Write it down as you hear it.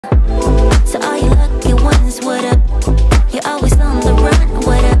ones, what up? You're always on the run,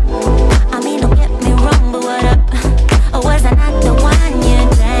 what up? I mean, don't get me wrong, but what up? Or was I not the one you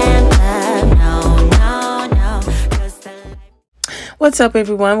dreamt of? No. What's up,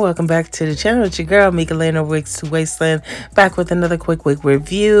 everyone? Welcome back to the channel. It's your girl, Mika Lana, Wigs to Wasteland, back with another quick wig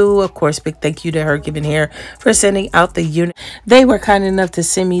review. Of course, big thank you to HerGivenHair for sending out the unit. They were kind enough to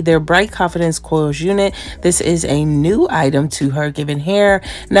send me their Bright Confidence Coils unit. This is a new item to HerGivenHair.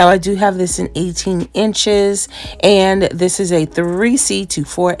 Now, I do have this in 18 inches, and this is a 3C to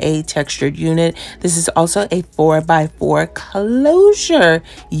 4A textured unit. This is also a 4x4 closure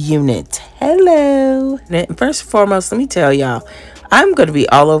unit. Hello. And first and foremost, let me tell y'all, I'm going to be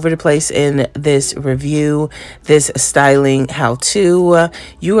all over the place in this review, this styling how-to.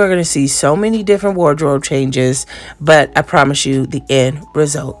 You are going to see so many different wardrobe changes, but I promise you the end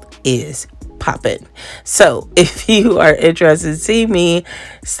result is popping. So if you are interested in seeing me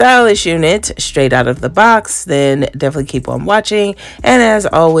style this unit straight out of the box, then definitely keep on watching. And as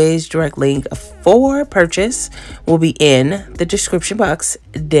always, direct link for purchase will be in the description box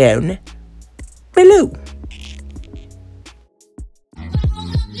down below.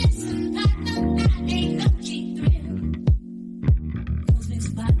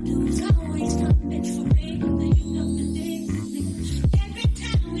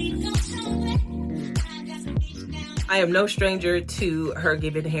 I am no stranger to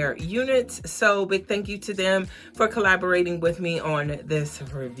HerGivenHair units, so big thank you to them for collaborating with me on this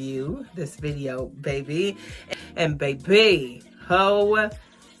review, this video, baby. And baby,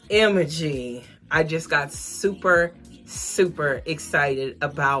 OMG, I just got super excited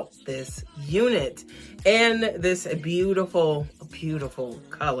about this unit and this beautiful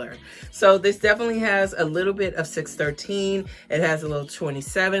color. So this definitely has a little bit of 613. It has a little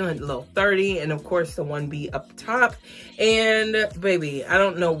 27, a little 30, and of course the 1B up top. And baby, I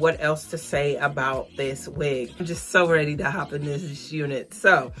don't know what else to say about this wig. I'm just so ready to hop in this unit.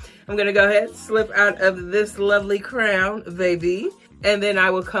 So I'm gonna go ahead, slip out of this lovely crown, baby, and then I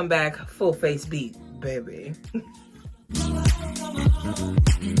will come back full face beat, baby.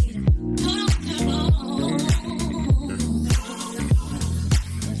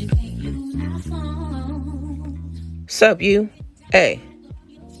 Sup, you? Hey,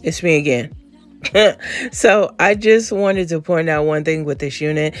 it's me again. So I just wanted to point out one thing with this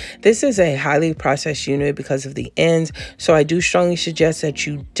unit. This is a highly processed unit because of the ends. So I do strongly suggest that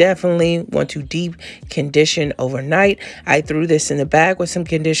you definitely want to deep condition overnight. I threw this in the bag with some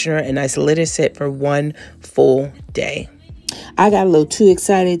conditioner and I let it sit for one full day. I got a little too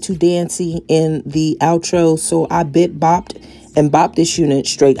excited, too dancey in the outro, so I bopped this unit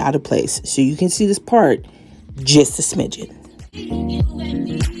straight out of place. So you can see this part just a smidgen.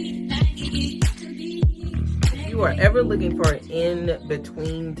 If you are ever looking for an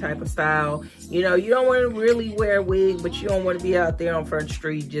in-between type of style, you know, you don't want to really wear a wig, but you don't want to be out there on Front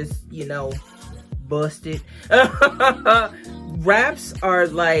Street just, you know, busted. Wraps are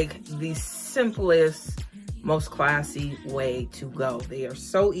like the simplest, most classy way to go. They are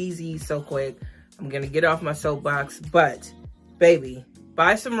so easy, so quick. I'm gonna get off my soapbox, but baby,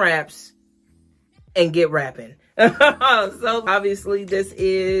 buy some wraps and get wrapping. So obviously this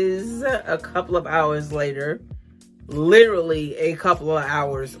is a couple of hours later, literally a couple of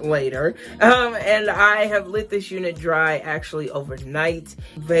hours later, and I have let this unit dry actually overnight,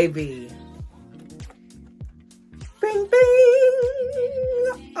 baby. Bing, bing.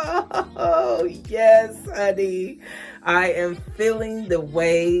 Oh, yes, honey. I am feeling the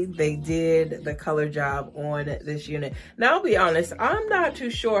way they did the color job on this unit. Now, I'll be honest, I'm not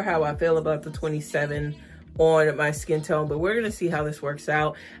too sure how I feel about the 27 on my skin tone, but we're going to see how this works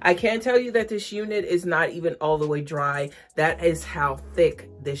out. I can tell you that this unit is not even all the way dry. That is how thick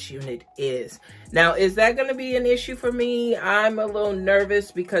this unit is. Now, is that going to be an issue for me? I'm a little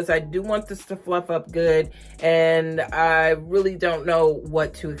nervous because I do want this to fluff up good, and I really don't know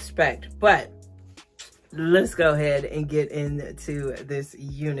what to expect, but let's go ahead and get into this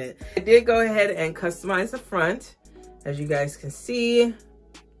unit. I did go ahead and customize the front, as you guys can see.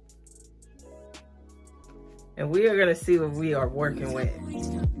 And we are gonna see what we are working with.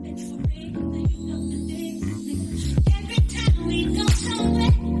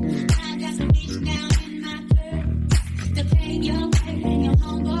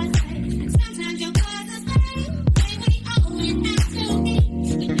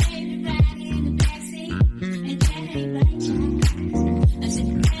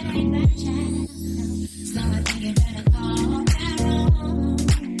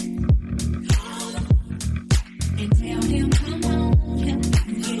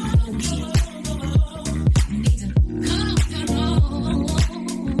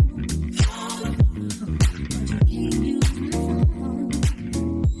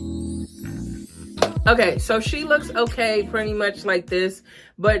 Okay, so she looks okay, pretty much like this,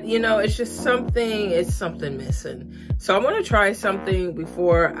 but you know, it's just something missing. So I'm gonna try something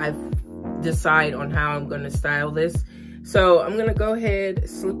before I decide on how I'm gonna style this. So I'm gonna go ahead,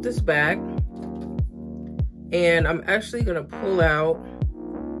 slip this back, and I'm actually gonna pull out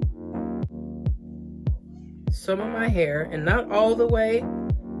some of my hair, and not all the way,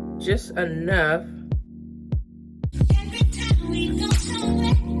 just enough.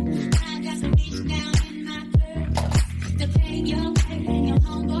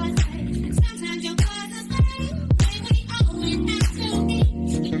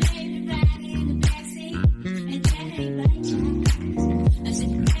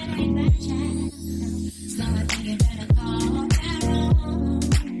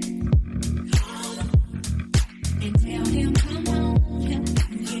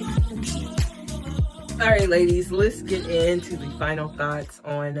 All right, ladies, let's get into the final thoughts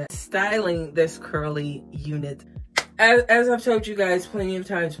on styling this curly unit. As I've told you guys plenty of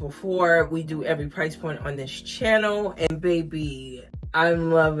times before, we do every price point on this channel, and baby,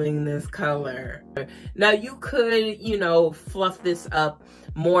 I'm loving this color. Now you could, you know, fluff this up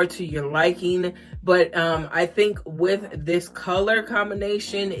more to your liking, but I think with this color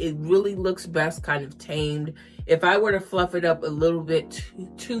combination, it really looks best kind of tamed. If I were to fluff it up a little bit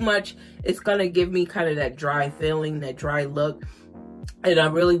too much, it's gonna give me kind of that dry feeling, that dry look, and I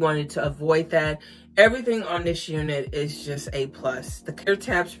really wanted to avoid that. Everything on this unit is just A+. The ear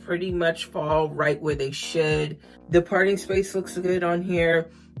tabs pretty much fall right where they should. The parting space looks good on here.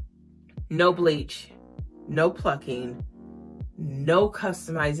 No bleach, no plucking, no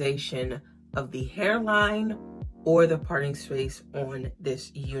customization of the hairline or the parting space on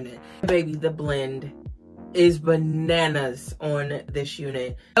this unit. Baby, the blend is bananas on this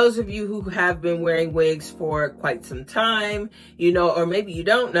unit. Those of you who have been wearing wigs for quite some time, you know, or maybe you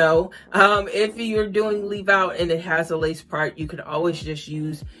don't know, if you're doing leave out and it has a lace part, you can always just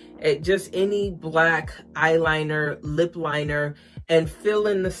use just any black eyeliner, lip liner, and fill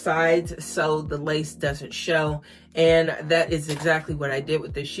in the sides so the lace doesn't show. And that is exactly what I did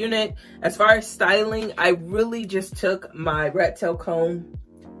with this unit. As far as styling, I really just took my rat tail comb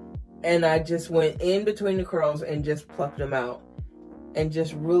and I just went in between the curls and just plucked them out. And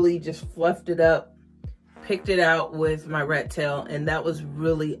just really just fluffed it up, picked it out with my rat tail, and that was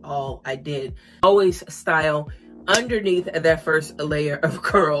really all I did. Always style underneath that first layer of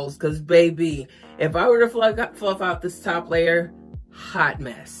curls, because baby, if I were to fluff out this top layer, hot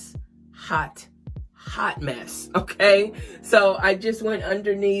mess. Hot mess, okay? So I just went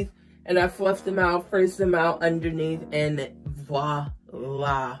underneath and I fluffed them out, frizzed them out underneath, and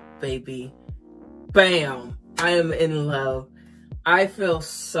voila, baby. Bam. I am in love. I feel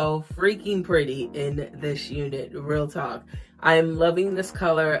so freaking pretty in this unit, real talk. I am loving this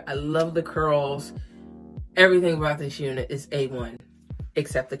color. I love the curls. Everything about this unit is A1,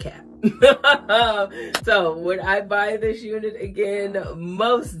 except the cap. So would I buy this unit again?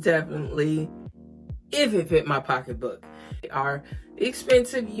 Most definitely, if it fit my pocketbook. They are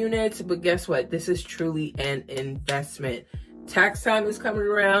expensive units, but guess what? This is truly an investment. Tax time is coming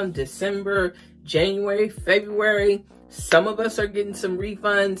around, December, January, February. Some of us are getting some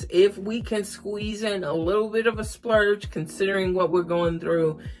refunds. If we can squeeze in a little bit of a splurge, considering what we're going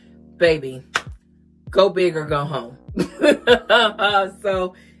through, baby, go big or go home.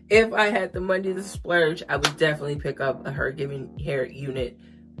 So if I had the money to splurge, I would definitely pick up a HerGivenHair unit.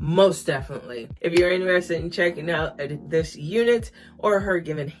 Most definitely. If you're interested in checking out this unit or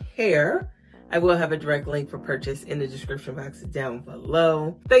HerGivenHair, I will have a direct link for purchase in the description box down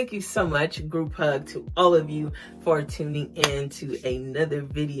below. Thank you so much. Group hug to all of you for tuning in to another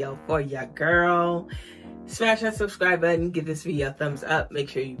video for ya girl. Smash that subscribe button, give this video a thumbs up, make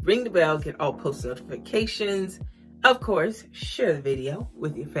sure you ring the bell, get all post notifications. Of course, share the video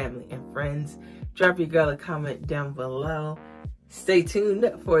with your family and friends. Drop your girl a comment down below. Stay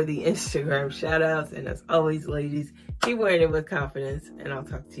tuned for the Instagram shout outs. And as always, ladies, keep wearing it with confidence. And I'll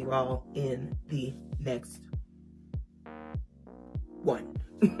talk to you all in the next one.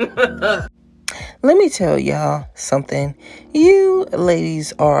 Let me tell y'all something. You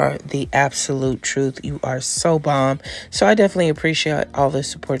ladies are the absolute truth. You are so bomb. So I definitely appreciate all the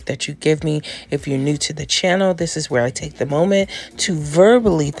support that you give me. If you're new to the channel, this is where I take the moment to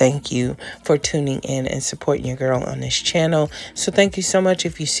verbally thank you for tuning in and supporting your girl on this channel. So thank you so much.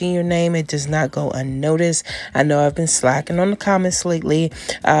 If you see your name, it does not go unnoticed. I know I've been slacking on the comments lately,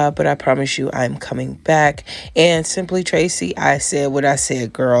 but I promise you I'm coming back. And Simply Tracy, I said what I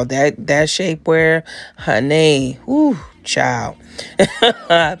said, girl. That shapewear, honey, woo, Child.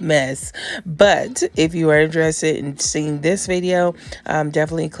 Mess. But if you are interested in seeing this video,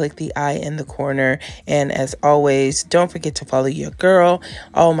 definitely click the I in the corner. And as always, don't forget to follow your girl.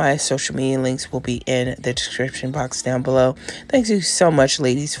 All my social media links will be in the description box down below. Thank you so much,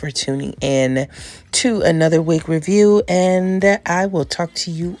 ladies, for tuning in to another wig review, and I will talk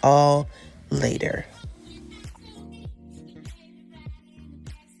to you all later.